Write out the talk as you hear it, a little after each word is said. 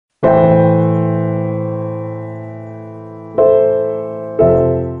Hello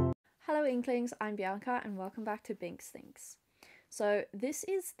Inklings, I'm Bianca and welcome back to Binks Thinks. So this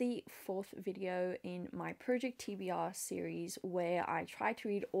is the fourth video in my Project TBR series where I try to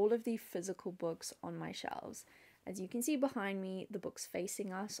read all of the physical books on my shelves. As you can see behind me, the books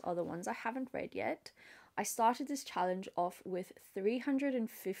facing us are the ones I haven't read yet. I started this challenge off with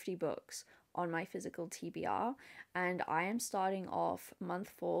 350 books on my physical TBR, and I am starting off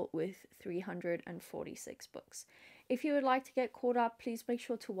month 4 with 346 books. If you would like to get caught up, please make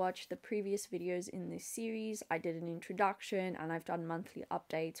sure to watch the previous videos in this series. I did an introduction and I've done monthly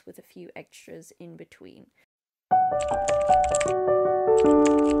updates with a few extras in between.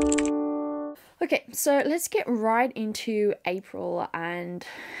 Okay, so let's get right into April and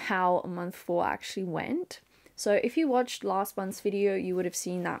how month 4 actually went. So if you watched last month's video, you would have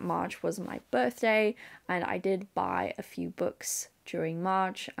seen that March was my birthday and I did buy a few books during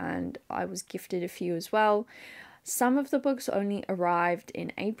March and I was gifted a few as well. Some of the books only arrived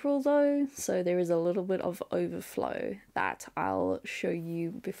in April though, so there is a little bit of overflow that I'll show you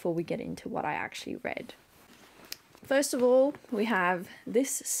before we get into what I actually read. First of all, we have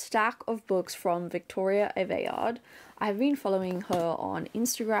this stack of books from Victoria Aveyard. I've been following her on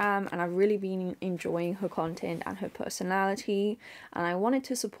Instagram and I've really been enjoying her content and her personality, and I wanted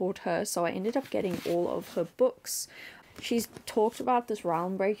to support her, so I ended up getting all of her books. She's talked about this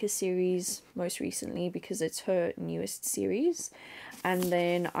Realm Breaker series most recently because it's her newest series. And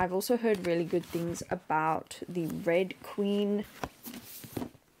then I've also heard really good things about the Red Queen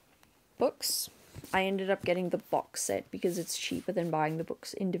books. I ended up getting the box set because it's cheaper than buying the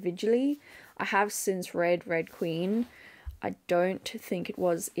books individually. I have since read Red Queen. I don't think it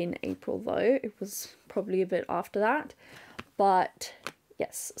was in April though. It was probably a bit after that. But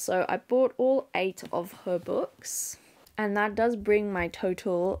yes, so I bought all 8 of her books. And that does bring my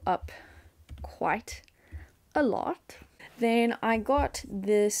total up quite a lot. Then I got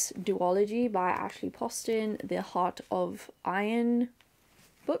this duology by Ashley Poston, the Heart of Iron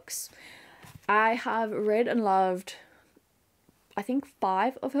books. I have read and loved, I think,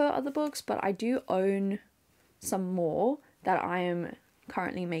 5 of her other books, but I do own some more that I am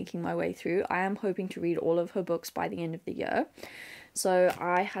currently making my way through. I am hoping to read all of her books by the end of the year. So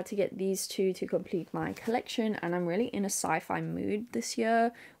I had to get these 2 to complete my collection, and I'm really in a sci-fi mood this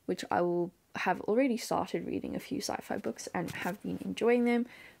year, which I will have already started reading a few sci-fi books and have been enjoying them.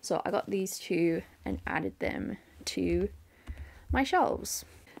 So I got these 2 and added them to my shelves.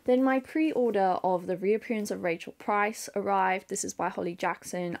 Then my pre-order of The Reappearance of Rachel Price arrived. This is by Holly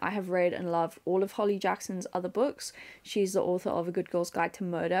Jackson. I have read and loved all of Holly Jackson's other books. She's the author of A Good Girl's Guide to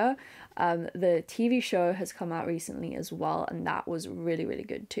Murder. The TV show has come out recently as well, and that was really, really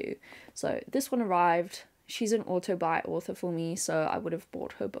good too. So this one arrived. She's an auto-buy author for me, so I would have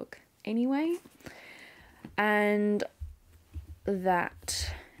bought her book anyway. And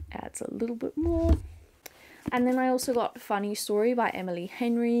that adds a little bit more. And then I also got Funny Story by Emily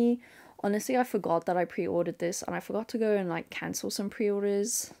Henry. Honestly, I forgot that I pre-ordered this, and I forgot to go and like cancel some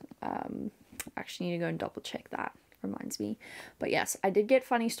pre-orders. Actually need to go and double check that, reminds me. But yes, I did get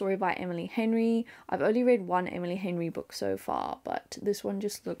Funny Story by Emily Henry. I've only read one Emily Henry book so far, but this one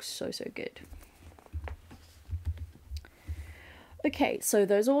just looks so good. Okay, so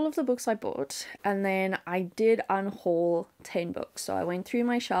those are all of the books I bought, and then I did unhaul 10 books. So I went through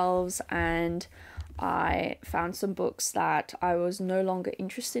my shelves and I found some books that I was no longer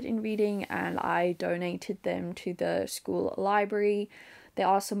interested in reading, and I donated them to the school library. There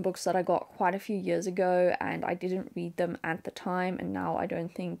are some books that I got quite a few years ago and I didn't read them at the time, and now I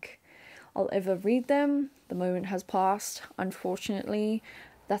don't think I'll ever read them. The moment has passed, unfortunately.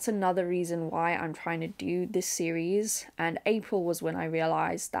 That's another reason why I'm trying to do this series, and April was when I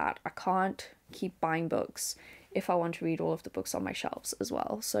realized that I can't keep buying books if I want to read all of the books on my shelves as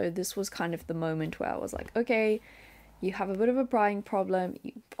well. So this was kind of the moment where I was like, okay, you have a bit of a buying problem,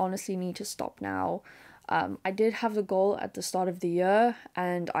 you honestly need to stop now. I did have the goal at the start of the year,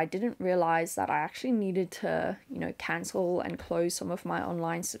 and I didn't realize that I actually needed to, cancel and close some of my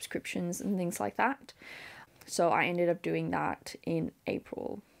online subscriptions and things like that. So I ended up doing that in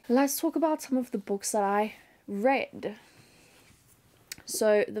April. Let's talk about some of the books that I read.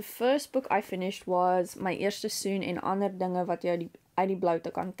 So the first book I finished was My Eerste Soen en Ander Dinge Wat Jou Uit Die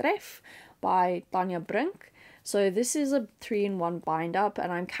Bloute Kan Tref by Tanya Brink. So this is a 3-in-1 bind up,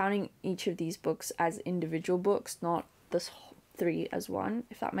 and I'm counting each of these books as individual books, not this 3 as one,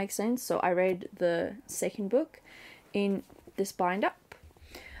 if that makes sense. So I read the second book in this bind up,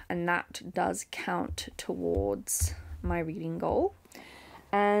 and that does count towards my reading goal.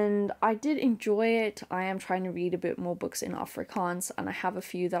 and I did enjoy it. I am trying to read a bit more books in Afrikaans, and I have a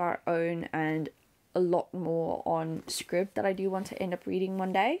few that I own and a lot more on script that I do want to end up reading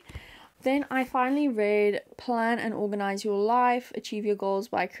one day. Then I finally read Plan and Organize Your Life, Achieve Your Goals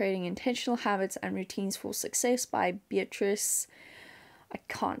by Creating Intentional Habits and Routines for Success by Beatrice. I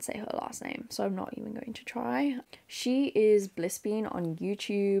can't say her last name, so I'm not even going to try. She is Blissbean on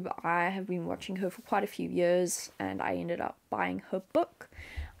YouTube. I have been watching her for quite a few years, and I ended up buying her book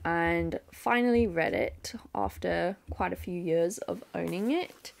and finally read it after quite a few years of owning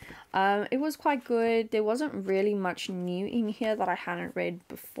it. It was quite good. There wasn't really much new in here that I hadn't read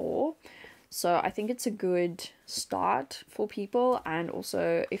before, so I think it's a good start for people, and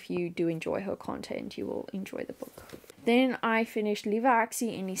also if you do enjoy her content, you will enjoy the book. Then I finished Liewe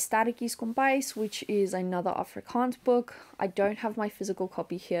Aksie en die Sterretjies Kombuis, which is another Afrikaans book. I don't have my physical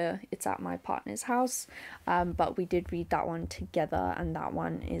copy here, it's at my partner's house, but we did read that one together, and that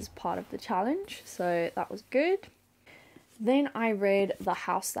one is part of the challenge, so that was good. Then I read The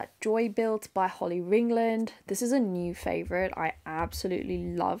House That Joy Built by Holly Ringland. This is a new favourite. I absolutely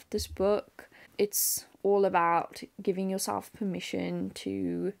loved this book. It's all about giving yourself permission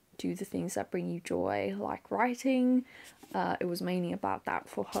to do the things that bring you joy, like writing. It was mainly about that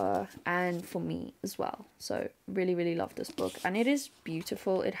for her and for me as well. So really, really love this book, and it is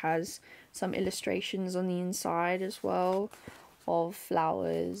beautiful. It has some illustrations on the inside as well of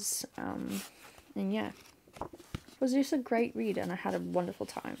flowers, and yeah, it was just a great read, and I had a wonderful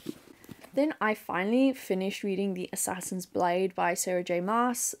time. Then I finally finished reading The Assassin's Blade by Sarah J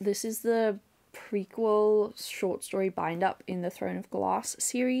Maas. This is the prequel short story bind up in the Throne of Glass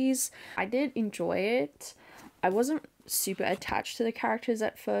series. I did enjoy it. I wasn't super attached to the characters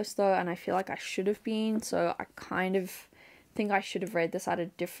at first though, and I feel like I should have been, so I kind of think I should have read this at a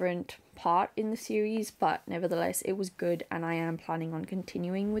different part in the series, but nevertheless it was good, and I am planning on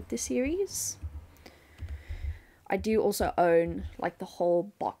continuing with the series. I do also own like the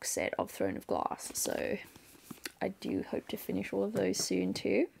whole box set of Throne of Glass, so I do hope to finish all of those soon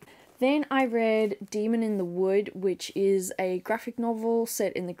too. Then I read Demon in the Wood, which is a graphic novel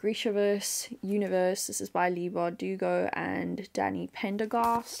set in the Grishaverse universe. This is by Leigh Bardugo, and Danny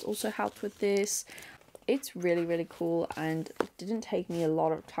Pendergast also helped with this. It's really, really cool, and it didn't take me a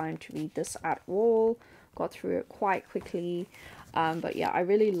lot of time to read this at all. Got through it quite quickly. But yeah, I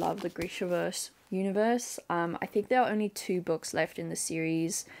really love the Grishaverse universe. I think there are only 2 books left in the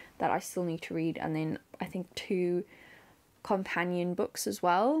series that I still need to read, and then I think 2 companion books as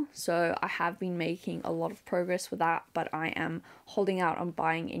well, so I have been making a lot of progress with that, but I am holding out on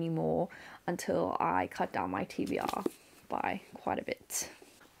buying any more until I cut down my TBR by quite a bit.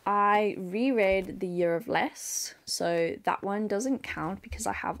 I reread The Year of Less, so that one doesn't count because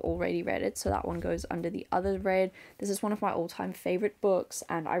I have already read it, so that one goes under the other read. This is one of my all-time favorite books,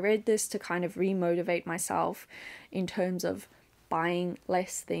 and I read this to kind of re-motivate myself in terms of buying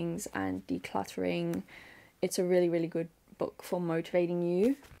less things and decluttering. It's a really, really good book for motivating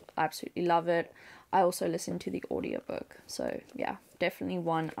you. I absolutely love it. I also listen to the audiobook, so yeah, definitely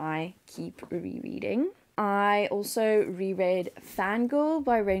one I keep rereading. I also reread Fangirl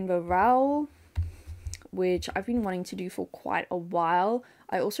by Rainbow Rowell, which I've been wanting to do for quite a while.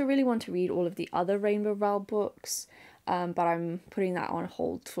 I also really want to read all of the other Rainbow Rowell books, but I'm putting that on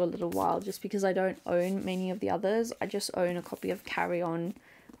hold for a little while just because I don't own many of the others. I just own a copy of Carry On,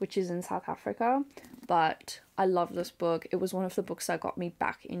 which is in South Africa, but I love this book. It was one of the books that got me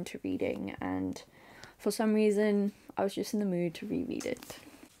back into reading, and for some reason I was just in the mood to reread it.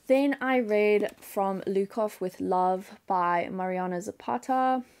 Then I read From Lukov with Love by Mariana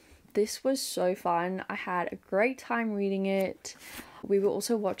Zapata. This was so fun. I had a great time reading it. We were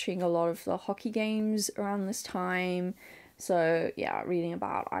also watching a lot of the hockey games around this time, so yeah, reading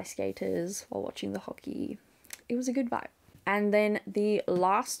about ice skaters while watching the hockey. It was a good vibe. And then the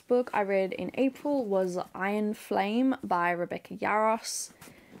last book I read in April was Iron Flame by Rebecca Yarros.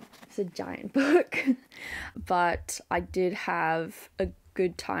 It's a giant book, but I did have a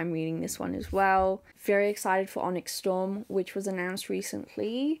good time reading this one as well. Very excited for Onyx Storm, which was announced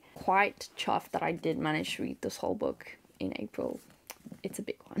recently. Quite chuffed that I did manage to read this whole book in April. It's a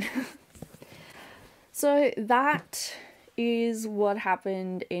big one. So that is what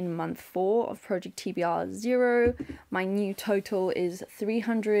happened in month 4 of Project TBR Zero. My new total is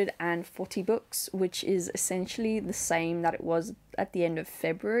 340 books, which is essentially the same that it was at the end of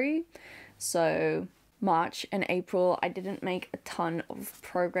February. So March and April I didn't make a ton of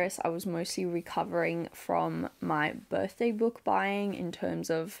progress. I was mostly recovering from my birthday book buying in terms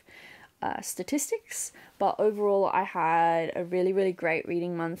of statistics, but overall I had a really great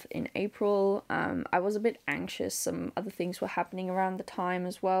reading month in April. I was a bit anxious, some other things were happening around the time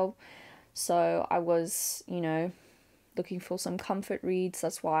as well, so I was, you know, looking for some comfort reads.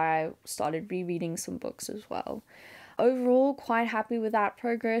 That's why I started rereading some books as well. Overall, quite happy with that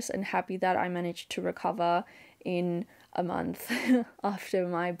progress and happy that I managed to recover in a month after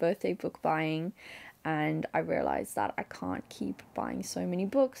my birthday book buying, and I realized that I can't keep buying so many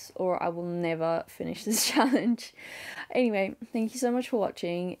books or I will never finish this challenge. Anyway, thank you so much for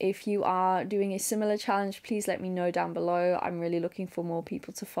watching. If you are doing a similar challenge, please let me know down below. I'm really looking for more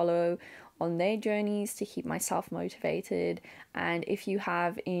people to follow on their journeys to keep myself motivated. And if you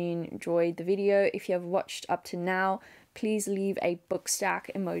have enjoyed the video, if you have watched up to now, please leave a book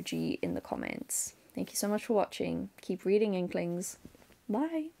stack emoji in the comments. Thank you so much for watching. Keep reading, Inklings.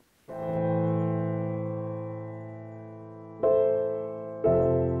 Bye.